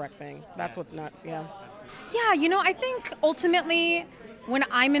doing the correct thing. That's what's nuts, yeah. Yeah, I think ultimately, when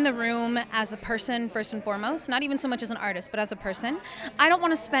I'm in the room as a person, first and foremost, not even so much as an artist, but as a person, I don't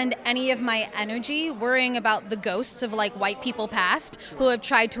want to spend any of my energy worrying about the ghosts of white people past who have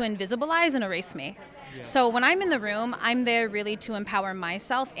tried to invisibilize and erase me. Yeah. So when I'm in the room, I'm there really to empower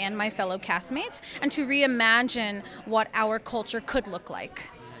myself and my fellow castmates and to reimagine what our culture could look like.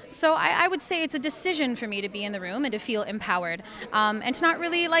 So I would say it's a decision for me to be in the room and to feel empowered, and to not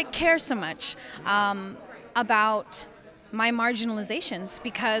really care so much about my marginalizations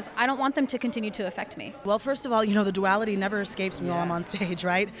because I don't want them to continue to affect me. Well, first of all, the duality never escapes me while I'm on stage,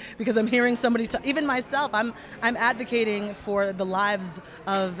 right? Because I'm hearing somebody, even myself, I'm advocating for the lives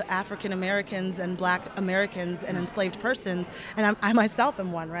of African Americans and Black Americans and enslaved persons, and I myself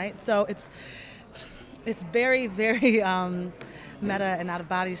am one, right? So it's very, very meta and out of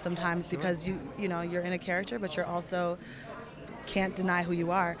body sometimes because you're in a character, but you're also can't deny who you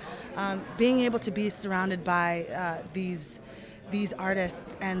are. Being able to be surrounded by these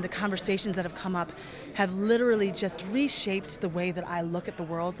artists and the conversations that have come up have literally just reshaped the way that I look at the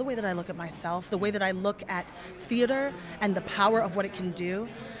world, the way that I look at myself, the way that I look at theater and the power of what it can do.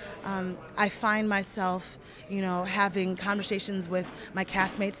 I find myself, having conversations with my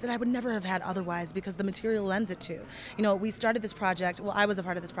castmates that I would never have had otherwise because the material lends it to. We started this project, I was a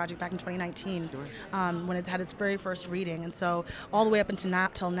part of this project back in 2019 when it had its very first reading. And so all the way up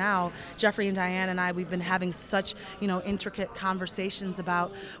until now, Jeffrey and Diane and I, we've been having such, intricate conversations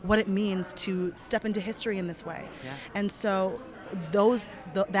about what it means to step into history in this way. Yeah. And so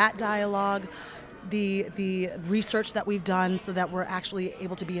that dialogue, the research that we've done so that we're actually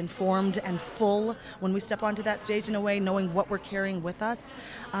able to be informed and full when we step onto that stage in a way, knowing what we're carrying with us,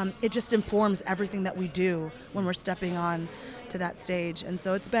 it just informs everything that we do when we're stepping on to that stage. And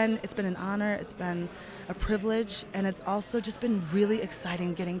so it's been an honor, it's been a privilege, and it's also just been really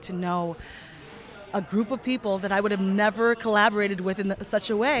exciting getting to know a group of people that I would have never collaborated with in such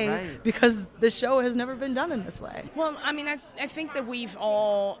a way because the show has never been done in this way. Well, I think that we've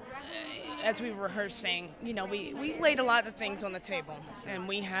all, as we were rehearsing, we laid a lot of things on the table, and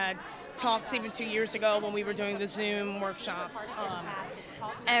we had talks even 2 years ago when we were doing the Zoom workshop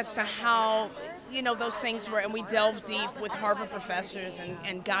as to how, those things were, and we delved deep with Harvard professors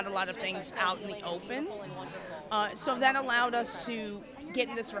and got a lot of things out in the open. So that allowed us to get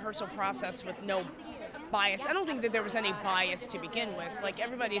in this rehearsal process with no bias. I don't think that there was any bias to begin with. Like,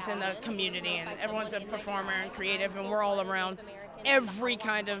 everybody's in the community and everyone's a performer and creative, and we're all around every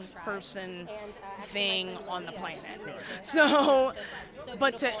kind of person, thing on the planet. So,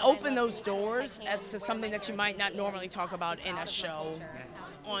 but to open those doors as to something that you might not normally talk about in a show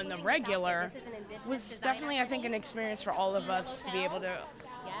on the regular was definitely, I think, an experience for all of us to be able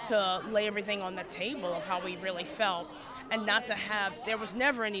to lay everything on the table of how we really felt. And not to have, there was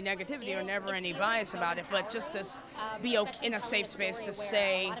never any negativity or never any bias about it, but just to be in a safe space to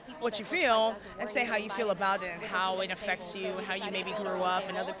say what you feel and say how you feel about it and how it affects you and how you maybe grew up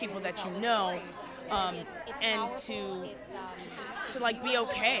and other people that you know, and to like be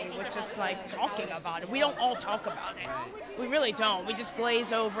okay with just like talking about it. We don't all talk about it. We really don't. We just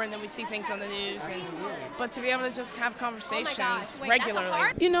glaze over and then we see things on the news. But to be able to just have conversations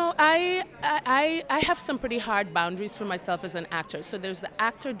regularly. I have some pretty hard boundaries for myself as an actor. So there's the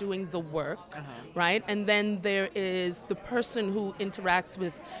actor doing the work, right? And then there is the person who interacts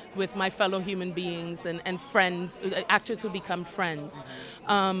with my fellow human beings and friends, actors who become friends.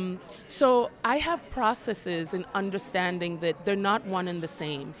 So I have processes in understanding that they're not one and the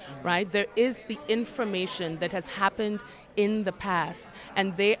same, right? There is the information that has happened in the past,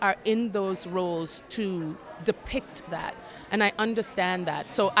 and they are in those roles to depict that, and I understand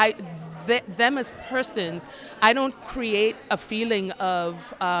that. So them as persons, I don't create a feeling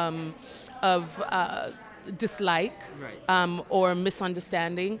of dislike or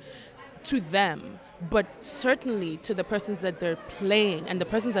misunderstanding to them. But certainly to the persons that they're playing and the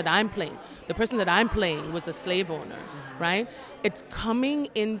persons that I'm playing. The person that I'm playing was a slave owner, right? It's coming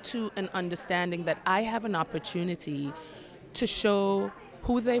into an understanding that I have an opportunity to show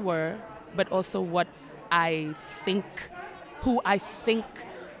who they were, but also who I think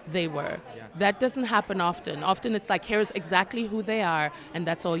they were. That doesn't happen often. Often it's like, here's exactly who they are, and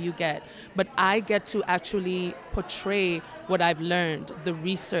that's all you get. But I get to actually portray what I've learned, the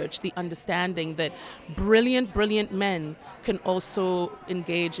research, the understanding that brilliant men can also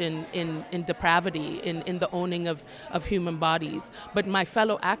engage in depravity, in the owning of human bodies. But my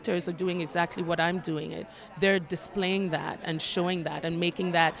fellow actors are doing exactly what I'm doing it. They're displaying that and showing that and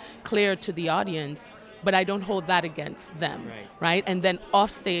making that clear to the audience. But I don't hold that against them, right? And then off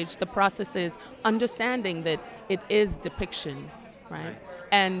stage, the process is understanding that it is depiction, right?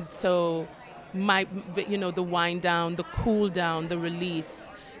 And so the wind down, the cool down, the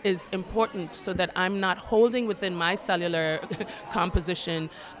release is important so that I'm not holding within my cellular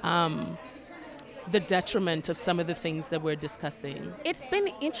composition the detriment of some of the things that we're discussing. It's been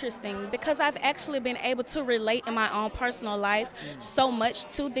interesting because I've actually been able to relate in my own personal life so much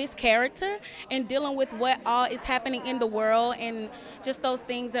to this character and dealing with what all is happening in the world and just those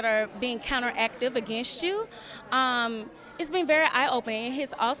things that are being counteractive against you. It's been very eye-opening. It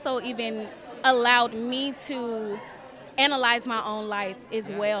has also even allowed me to analyze my own life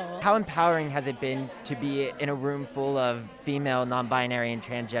as well. How empowering has it been to be in a room full of female, non-binary, and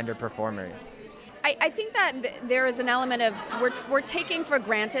transgender performers? I think that there is an element of we're taking for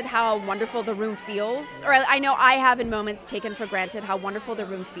granted how wonderful the room feels. Or I know I have in moments taken for granted how wonderful the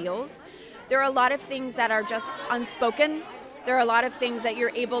room feels. There are a lot of things that are just unspoken. There are a lot of things that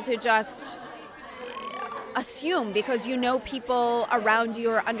you're able to just assume because you know people around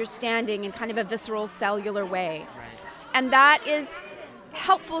you are understanding in kind of a visceral, cellular way. And that is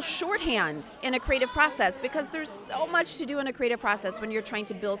helpful shorthand in a creative process because there's so much to do in a creative process when you're trying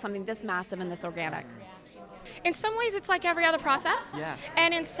to build something this massive and this organic. In some ways, it's like every other process. Yeah.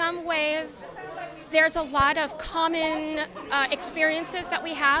 And in some ways, there's a lot of common experiences that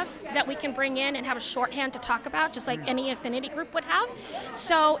we have that we can bring in and have a shorthand to talk about, just like any affinity group would have.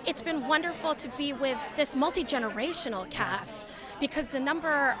 So it's been wonderful to be with this multi-generational cast because the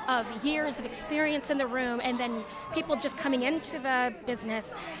number of years of experience in the room and then people just coming into the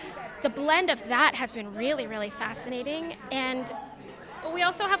business, the blend of that has been really, really fascinating. And we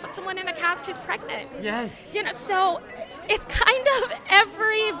also have someone in the cast who's pregnant. Yes. You know, so it's kind of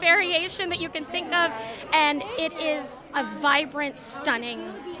every variation that you can think of, and it is a vibrant,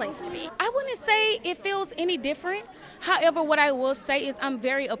 stunning place to be. I wouldn't say it feels any different. However, what I will say is I'm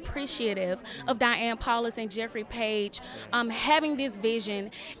very appreciative of Diane Paulus and Jeffrey Page having this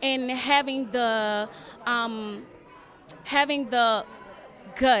vision and having the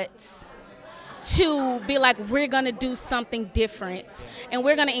guts to be like, we're going to do something different and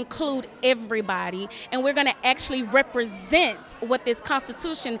we're going to include everybody and we're going to actually represent what this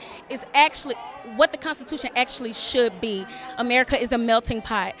Constitution is actually, what the Constitution actually should be. America is a melting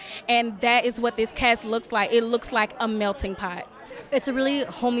pot, and that is what this cast looks like. It looks like a melting pot. It's a really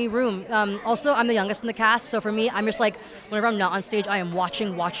homey room. Also, I'm the youngest in the cast, so for me, I'm just like, whenever I'm not on stage, I am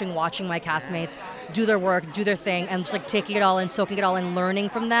watching my castmates do their work, do their thing, and just like taking it all in, soaking it all in, learning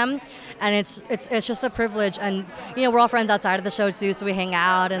from them. And it's just a privilege. And you know, we're all friends outside of the show too, so we hang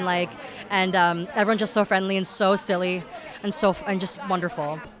out and everyone's just so friendly and so silly and just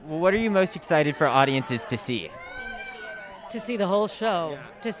wonderful. What are you most excited for audiences to see? To see the whole show,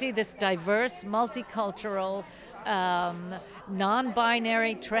 to see this diverse, multicultural,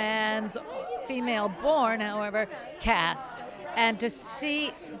 non-binary, trans, female-born, however, cast, and to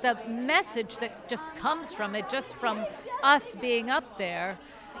see the message that just comes from it, just from us being up there,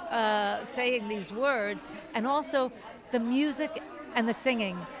 saying these words, and also the music and the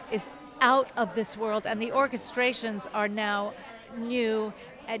singing is out of this world, and the orchestrations are now new,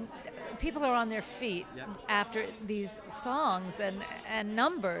 and people are on their feet after these songs and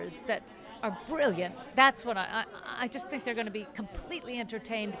numbers that are brilliant. That's what I just think they're going to be completely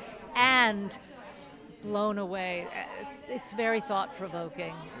entertained and blown away. It's very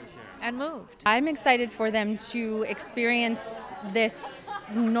thought-provoking and moved. I'm excited for them to experience this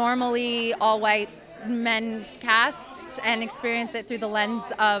normally all-white men cast and experience it through the lens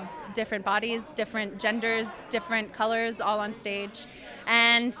of different bodies, different genders, different colors, all on stage.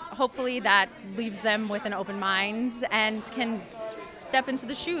 And hopefully that leaves them with an open mind and can step into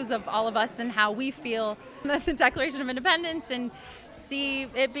the shoes of all of us and how we feel the Declaration of Independence and see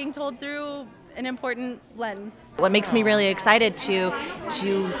it being told through an important lens. What makes me really excited to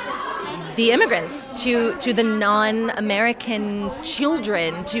the immigrants, to the non-American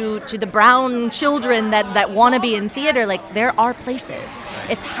children, to the brown children that want to be in theater, like there are places.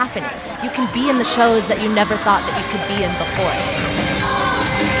 It's happening. You can be in the shows that you never thought that you could be in before.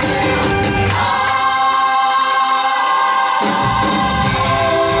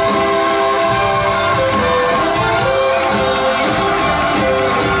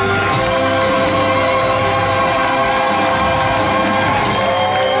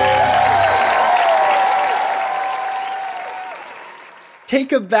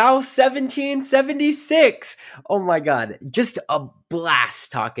 Take a Bow 1776. Oh my God. Just a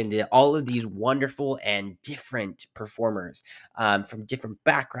blast talking to all of these wonderful and different performers from different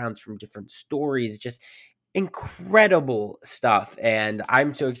backgrounds, from different stories, just incredible stuff. And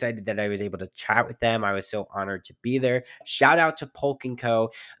I'm so excited that I was able to chat with them. I was so honored to be there. Shout out to Polk &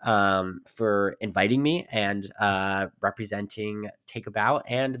 Co. For inviting me and representing Take a Bow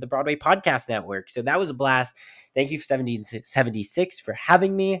and the Broadway Podcast Network. So that was a blast. Thank you for 1776 for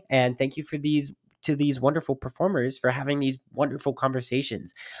having me. And thank you for these wonderful performers for having these wonderful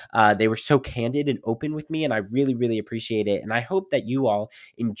conversations. They were so candid and open with me, and I really, really appreciate it. And I hope that you all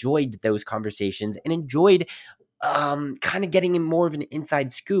enjoyed those conversations and enjoyed kind of getting more of an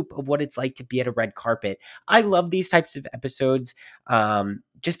inside scoop of what it's like to be at a red carpet. I love these types of episodes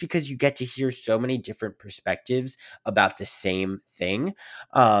just because you get to hear so many different perspectives about the same thing.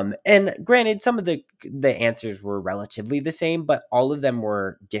 And granted, some of the answers were relatively the same, but all of them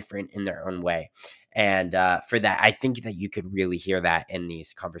were different in their own way. And for that, I think that you could really hear that in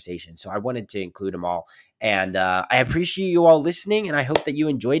these conversations. So I wanted to include them all. And I appreciate you all listening, and I hope that you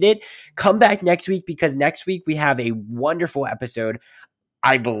enjoyed it. Come back next week, because next week we have a wonderful episode.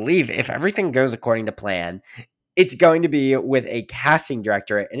 I believe, if everything goes according to plan, it's going to be with a casting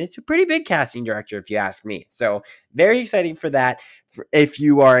director, and it's a pretty big casting director if you ask me. So very exciting for that. If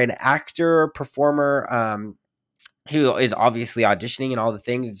you are an actor, performer, who is obviously auditioning and all the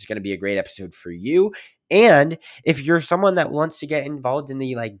things, it's going to be a great episode for you. And if you're someone that wants to get involved in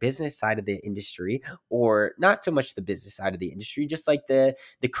the like business side of the industry, or not so much the business side of the industry, just like the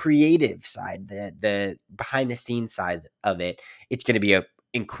creative side, the behind the scenes side of it, it's going to be a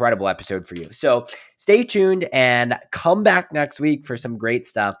incredible episode for you. So stay tuned and come back next week for some great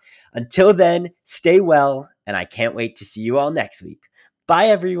stuff. Until then, stay well, and I can't wait to see you all next week. Bye,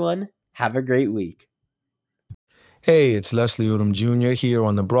 everyone. Have a great week. Hey, it's Leslie Odom Jr. here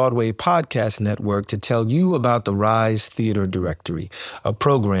on the Broadway Podcast Network to tell you about the Rise Theater Directory, a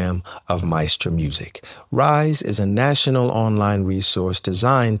program of Maestro Music. Rise is a national online resource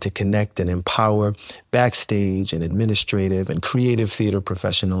designed to connect and empower backstage and administrative and creative theater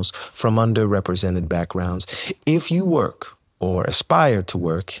professionals from underrepresented backgrounds. If you work or aspire to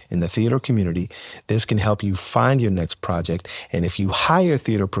work in the theater community, this can help you find your next project. And if you hire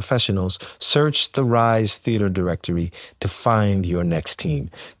theater professionals, search the Rise Theater Directory to find your next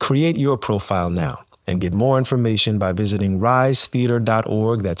team. Create your profile now and get more information by visiting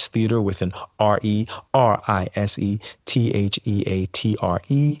risetheater.org. That's theater with an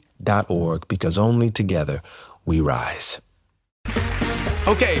RERISETHEATRE.org, because only together we rise.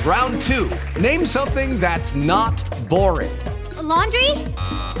 Okay, round two. Name something that's not boring. A laundry?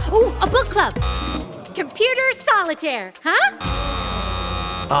 Ooh, a book club. Computer solitaire, huh?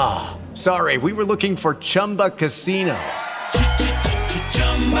 Ah, sorry, we were looking for Chumba Casino.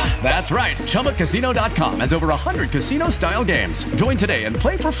 That's right, ChumbaCasino.com has over 100 casino-style games. Join today and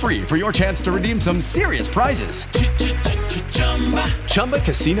play for free for your chance to redeem some serious prizes.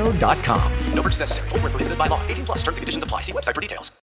 ChumbaCasino.com. No purchase necessary. Void where prohibited by law. 18+ terms and conditions apply. See website for details.